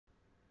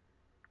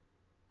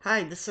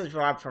Hi, this is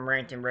Rob from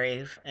Rant and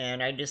Rave,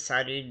 and I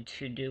decided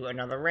to do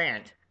another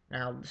rant.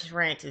 Now, this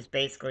rant is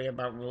basically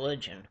about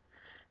religion.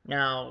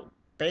 Now,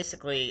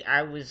 basically,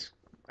 I was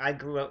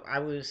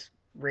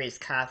raised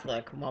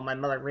Catholic. Well, my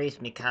mother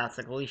raised me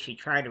Catholic, at least she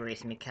tried to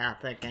raise me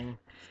Catholic, and,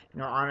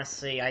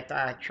 honestly, I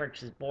thought church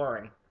was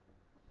boring.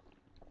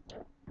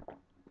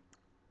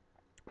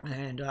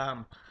 And,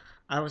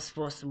 I was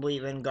supposed to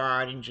believe in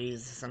God and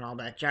Jesus and all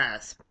that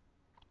jazz.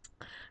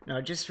 Now,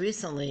 just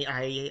recently,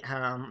 I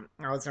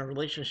was in a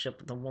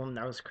relationship with a woman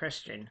that was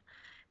Christian,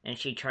 and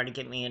she tried to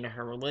get me into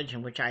her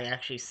religion, which I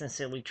actually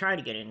sincerely tried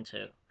to get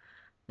into.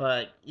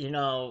 But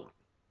the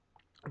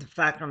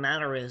fact of the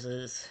matter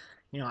is,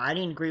 I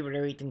didn't agree with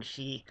everything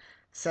she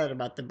said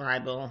about the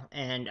Bible,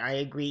 and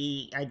I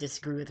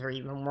disagree with her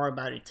even more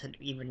about it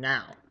even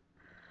now.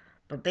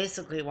 But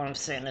basically, what I'm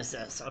saying is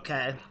this,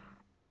 okay?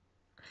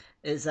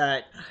 Is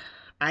that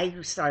I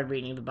started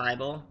reading the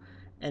Bible,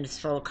 and it's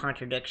full of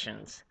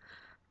contradictions.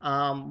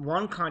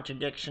 One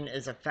contradiction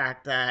is the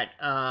fact that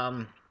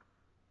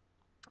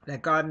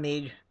God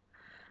made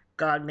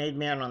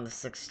man on the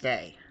sixth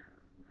day.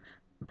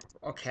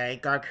 Okay,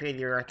 God created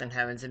the earth and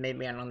heavens and made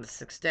man on the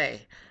sixth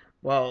day.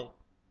 Well,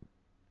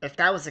 if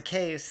that was the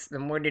case,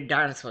 then where did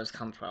dinosaurs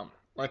come from?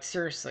 Like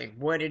seriously,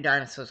 where did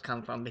dinosaurs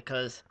come from?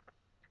 Because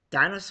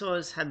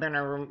dinosaurs have been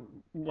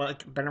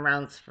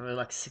around for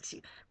like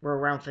 60 were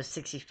around for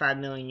 65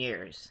 million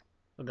years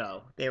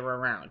ago. They were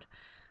around.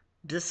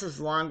 This is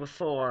long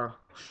before,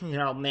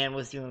 man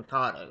was even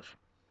thought of.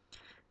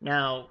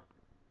 Now,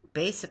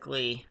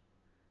 basically,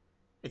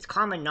 it's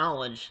common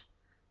knowledge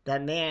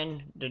that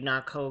man did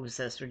not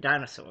coexist with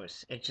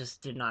dinosaurs. It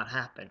just did not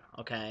happen,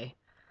 okay?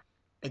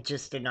 It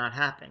just did not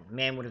happen.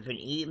 Man would have been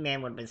eaten,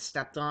 man would have been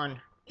stepped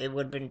on. It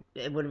would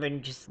have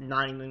been just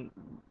not even,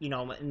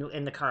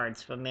 in the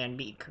cards for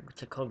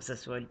to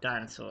coexist with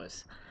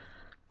dinosaurs.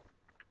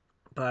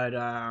 But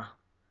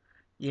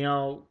you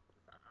know,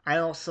 I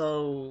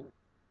also,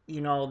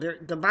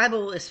 the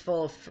Bible is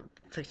full of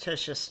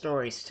fictitious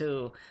stories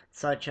too,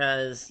 such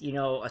as,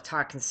 a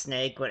talking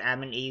snake with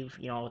Adam and Eve,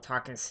 a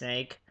talking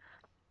snake,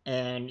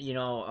 and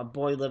a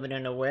boy living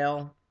in a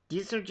whale.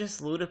 These are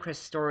just ludicrous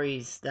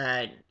stories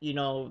that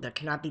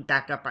cannot be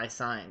backed up by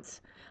science.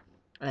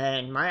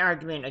 And my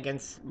argument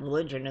against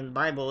religion in the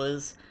Bible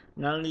is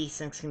none of these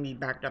things can be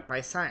backed up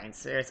by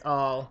science. It's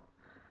all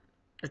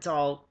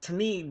to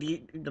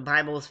me, the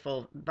Bible is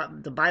full,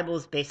 but the Bible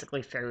is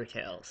basically fairy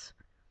tales.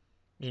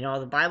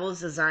 The Bible is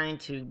designed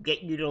to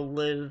get you to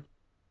live,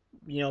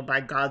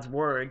 by God's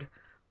word,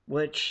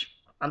 which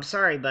I'm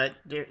sorry, but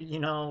there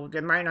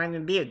might not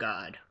even be a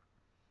God.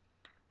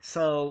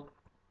 So,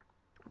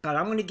 but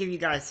I'm going to give you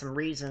guys some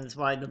reasons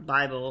why the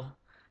Bible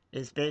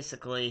is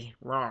basically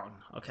wrong,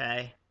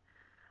 okay?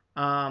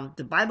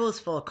 The Bible is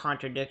full of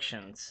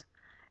contradictions.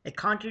 A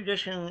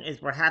contradiction is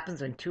what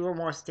happens when two or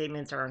more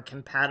statements are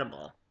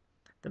incompatible.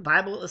 The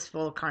Bible is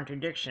full of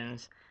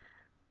contradictions,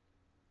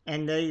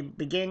 and they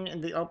begin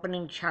in the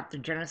opening chapter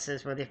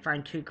Genesis, where they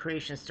find two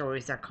creation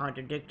stories that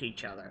contradict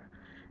each other.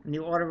 In the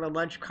order of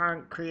alleged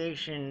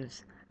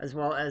creations, as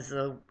well as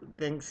the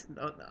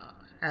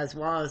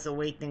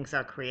way things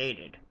are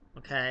created.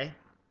 Okay.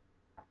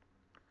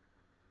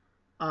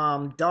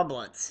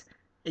 Doublets.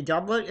 A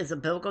doublet is a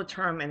biblical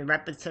term in the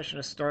repetition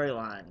of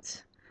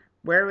storylines,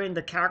 wherein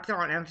the character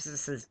on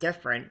emphasis is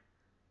different.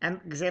 And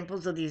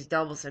examples of these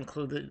doublets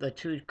include the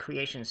two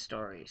creation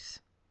stories,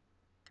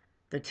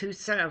 the two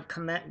set of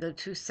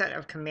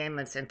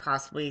commandments, and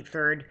possibly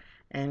third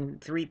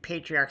and three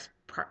patriarchs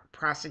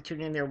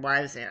prostituting their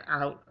wives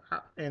out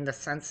in the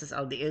census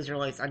of the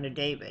Israelites under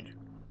David.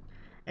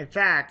 In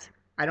fact,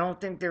 I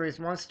don't think there is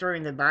one story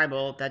in the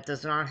Bible that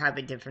does not have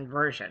a different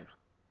version.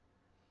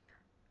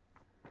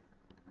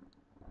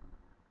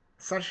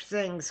 Such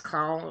things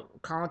call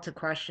into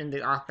question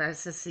the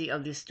authenticity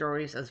of these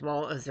stories as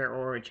well as their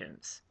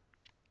origins.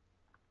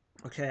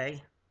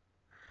 Okay?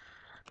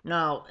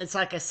 Now, it's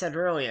like I said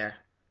earlier,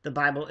 the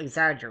Bible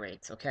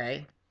exaggerates,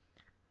 okay?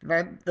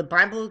 The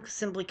Bible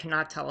simply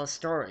cannot tell a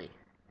story.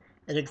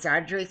 It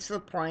exaggerates to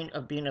the point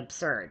of being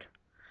absurd.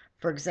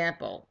 For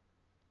example,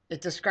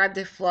 it described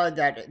a flood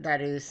that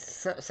is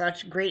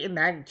such great in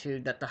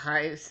magnitude that the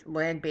highest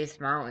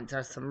land-based mountains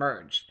are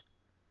submerged.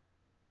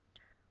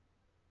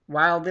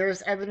 While there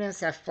is evidence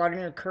that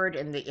flooding occurred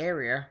in the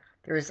area,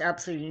 there is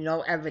absolutely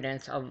no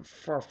evidence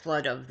for a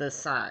flood of this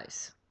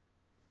size.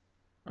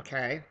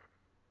 Okay?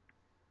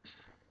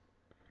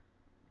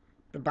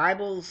 The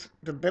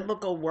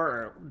biblical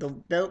world,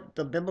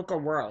 the biblical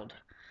world.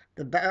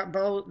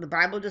 The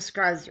Bible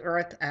describes the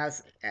earth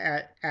as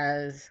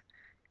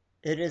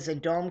it is a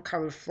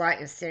dome-covered flat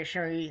and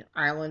stationary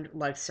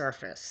island-like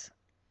surface.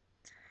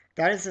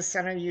 That is the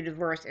center of the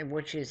universe in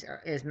which is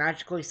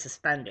magically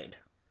suspended.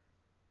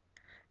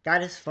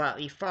 That is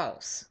flatly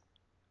false.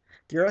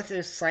 The Earth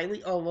is a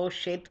slightly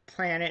oval-shaped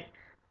planet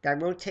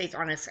that rotates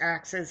on its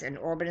axis and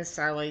orbits a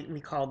satellite we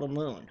call the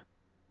Moon.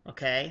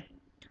 Okay?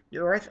 The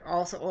Earth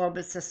also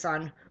orbits the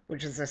Sun,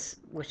 which is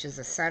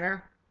the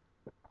center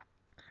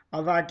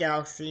of our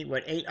galaxy,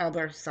 with 8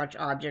 other such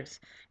objects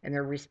and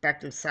their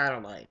respective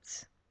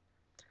satellites.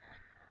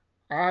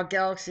 Our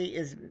galaxy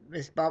is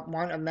but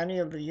one of many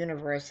of the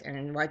universe,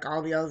 and like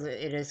all the others,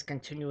 it is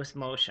continuous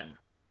motion.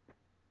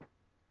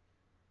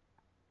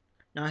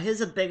 Now, here's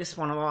the biggest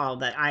one of all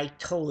that I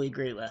totally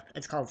agree with.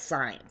 It's called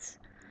science.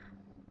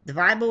 The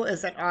Bible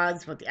is at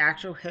odds with the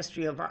actual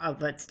history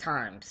of its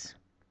times,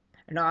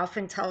 and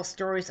often tells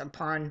stories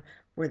upon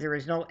where there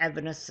is no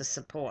evidence to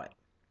support.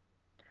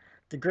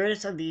 The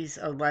greatest of these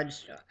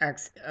alleged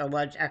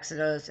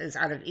exodus is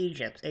out of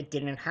Egypt. It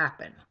didn't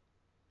happen.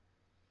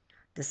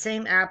 The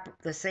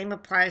same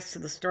applies to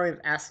the story of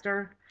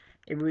Esther.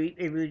 It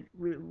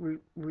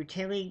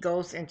routinely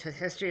goes into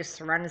history of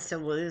surrounding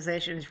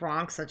civilizations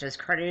wrong, such as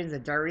crediting the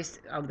Darius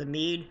of the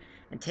Mede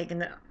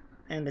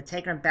and the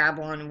taking of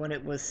Babylon when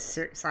it was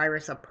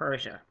Cyrus of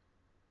Persia.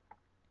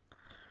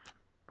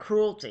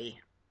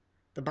 Cruelty.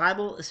 The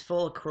Bible is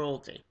full of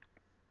cruelty.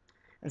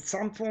 In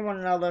some form or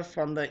another,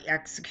 from the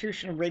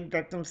execution of rape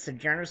victims to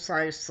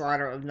genocide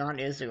slaughter of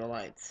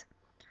non-Israelites.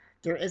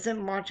 There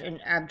isn't much in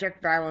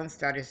abject violence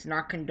that is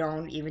not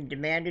condoned, even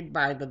demanded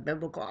by the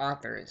biblical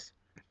authors.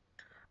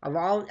 Of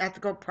all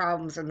ethical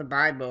problems in the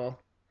Bible,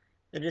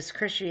 it is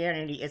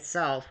Christianity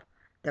itself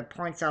that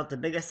points out the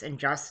biggest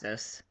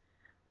injustice,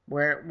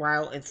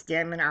 while it's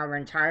damning our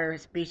entire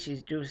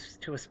species due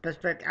to a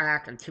specific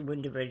act of two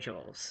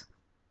individuals.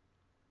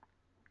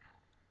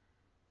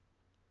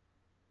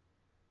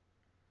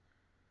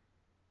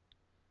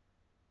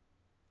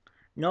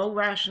 No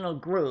rational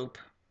group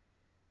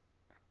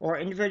or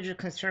individual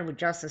concerned with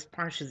justice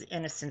punishes the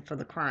innocent for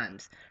the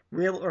crimes,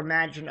 real or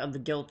imagined, of the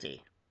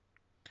guilty.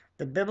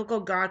 The biblical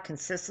God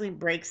consistently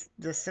breaks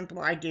this simple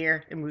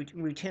idea and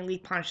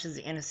routinely punishes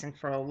the innocent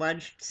for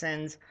alleged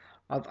sins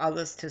of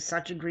others to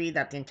such a degree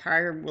that the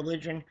entire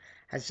religion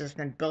has just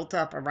been built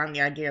up around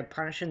the idea of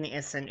punishing the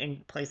innocent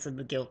in place of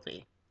the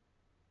guilty.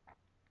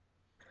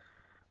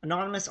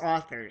 Anonymous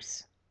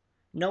authors.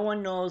 No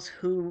one knows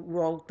who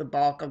wrote the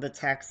bulk of the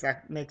text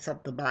that makes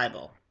up the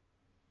Bible,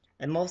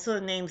 and most of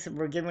the names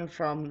were given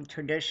from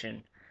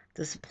tradition.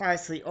 This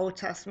applies to the Old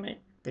Testament,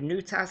 the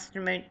New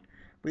Testament.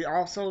 We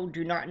also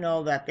do not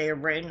know that they are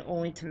written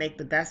only to make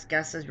the best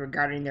guesses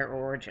regarding their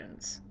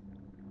origins.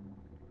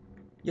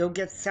 You'll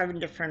get seven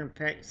different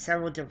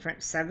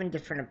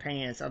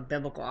opinions of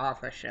biblical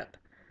authorship.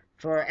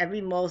 For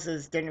every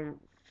Moses didn't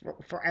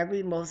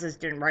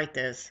write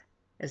this,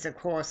 is of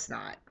course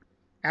not.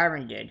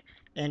 Aaron did,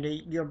 and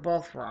you're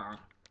both wrong.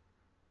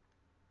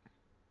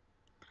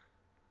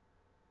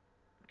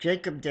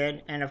 Jacob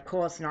did, and of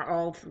course not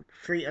all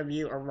three of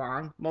you are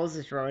wrong.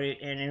 Moses wrote it,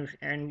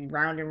 and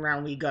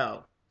round we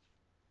go.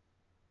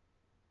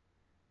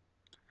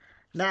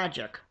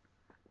 Magic.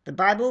 The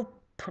Bible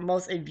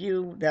promotes a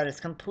view that is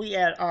completely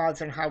at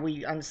odds on how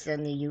we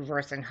understand the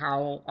universe and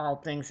how all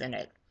things in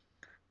it.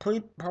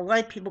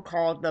 Polite people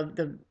call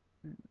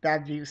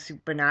that view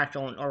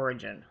supernatural in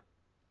origin.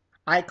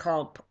 I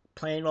call it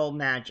plain old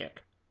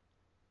magic.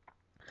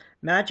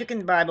 Magic in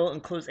the Bible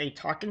includes a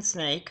talking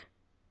snake,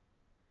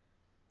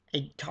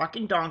 a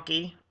talking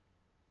donkey,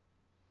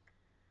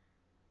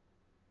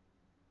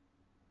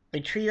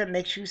 a tree that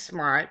makes you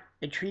smart,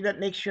 a tree that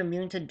makes you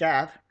immune to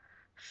death,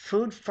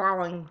 food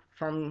falling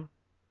from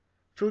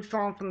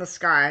the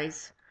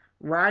skies,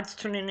 rods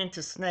turning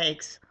into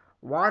snakes,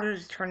 water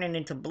turning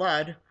into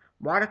blood,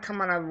 water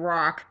coming out of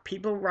rock,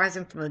 people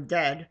rising from the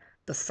dead,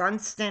 the sun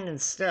standing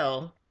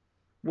still,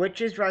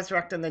 witches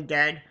resurrecting the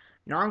dead,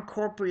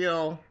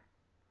 non-corporeal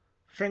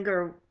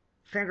finger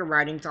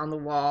writings on the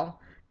wall,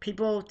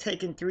 people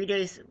taking 3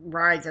 days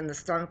rides in the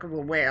stomach of a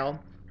whale,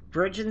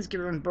 virgins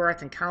giving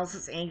birth, and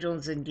countless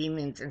angels and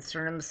demons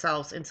inserting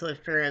themselves into the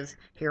affairs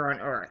here on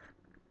earth.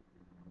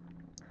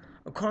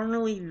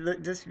 Accordingly,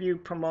 this view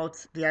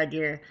promotes the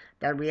idea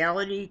that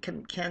reality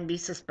can be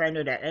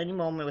suspended at any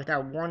moment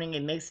without warning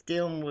and makes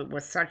dealing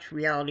with such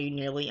reality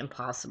nearly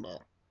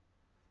impossible.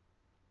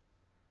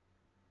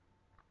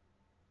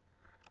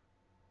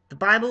 The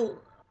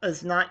Bible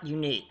is not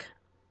unique.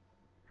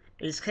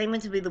 It is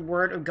claimed to be the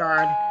Word of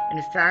God, and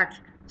in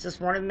fact, it's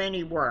just one of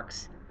many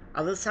works.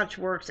 Other such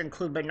works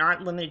include, but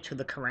not limited to,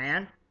 the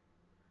Quran,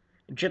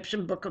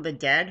 Egyptian Book of the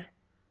Dead,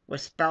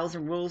 with spells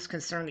and rules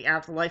concerning the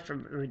afterlife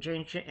of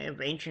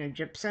ancient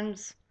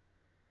Egyptians,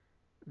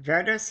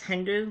 Vedas,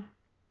 Hindu,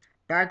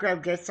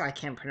 Bhagavad Gita, I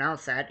can't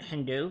pronounce that,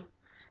 Hindu,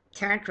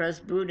 Tantras,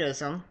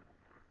 Buddhism,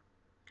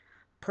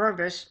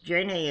 Purvis,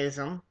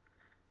 Jainism,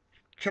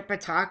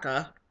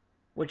 Tripitaka,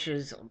 which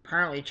is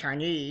apparently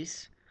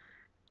Chinese,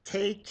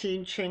 Te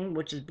Ching,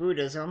 which is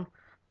Buddhism,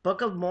 Book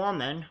of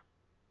Mormon,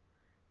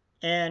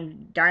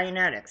 and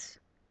Dianetics.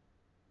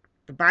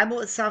 The Bible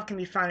itself can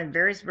be found in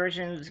various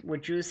versions,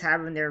 with Jews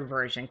having their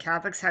version,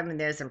 Catholics having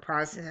theirs, and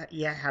Protestants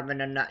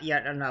having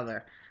yet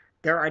another.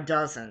 There are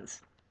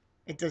dozens.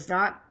 It is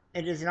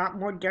not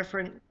more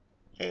different.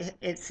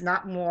 It's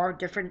not more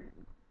different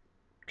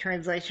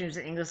translations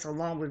in English,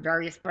 along with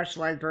various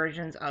specialized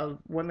versions of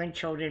women,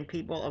 children,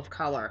 people of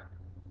color.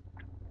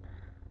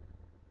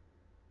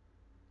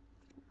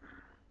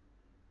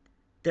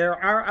 There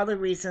are other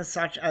reasons,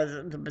 such as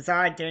the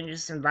bizarre,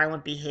 dangerous, and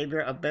violent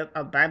behavior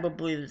of Bible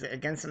believers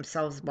against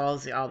themselves as well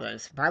as the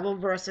others. Bible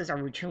verses are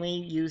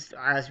routinely used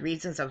as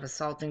reasons of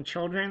assaulting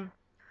children,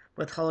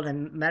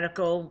 withholding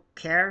medical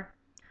care,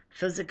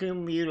 physical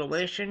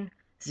mutilation,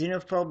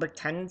 xenophobic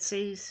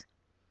tendencies,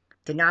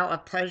 denial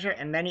of pleasure,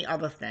 and many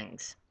other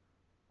things.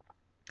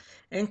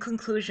 In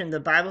conclusion,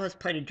 the Bible has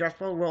played a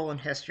dreadful role in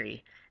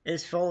history. It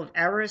is full of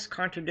errors,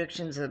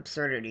 contradictions, and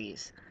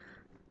absurdities.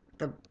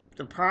 The,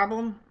 the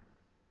problem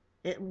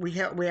I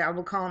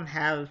will call them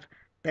have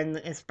been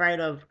in spite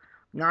of,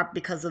 not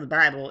because of the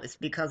Bible, it's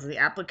because of the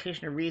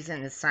application of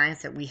reason and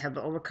science that we have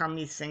overcome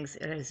these things.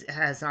 It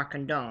has not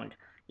condoned,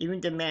 even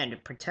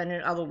demanded.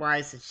 Pretending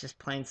otherwise is just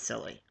plain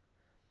silly.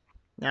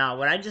 Now,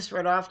 what I just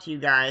read off to you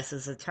guys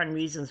is the 10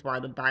 reasons why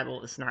the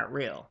Bible is not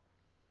real.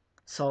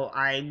 So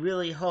I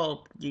really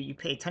hope you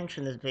pay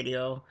attention to this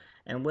video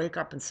and wake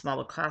up and smell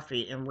the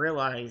coffee and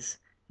realize,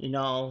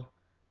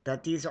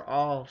 that these are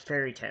all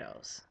fairy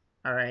tales.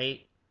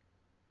 Alright?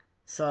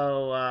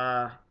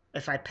 So,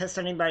 if I pissed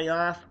anybody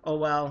off, oh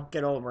well,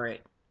 get over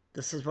it.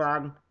 This is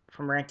Rob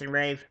from Rant and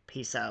Rave.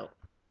 Peace out.